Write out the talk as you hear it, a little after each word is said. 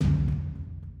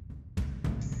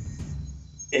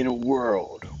In a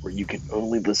world where you can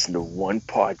only listen to one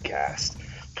podcast,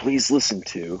 please listen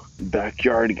to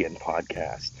Backyard Again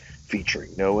podcast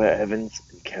featuring Noah Evans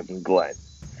and Kevin Glenn.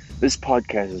 This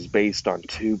podcast is based on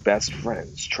two best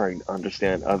friends trying to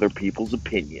understand other people's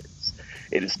opinions.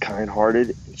 It is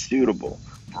kind-hearted and suitable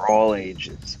for all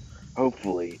ages.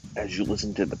 Hopefully, as you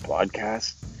listen to the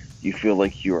podcast, you feel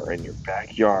like you are in your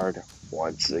backyard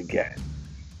once again.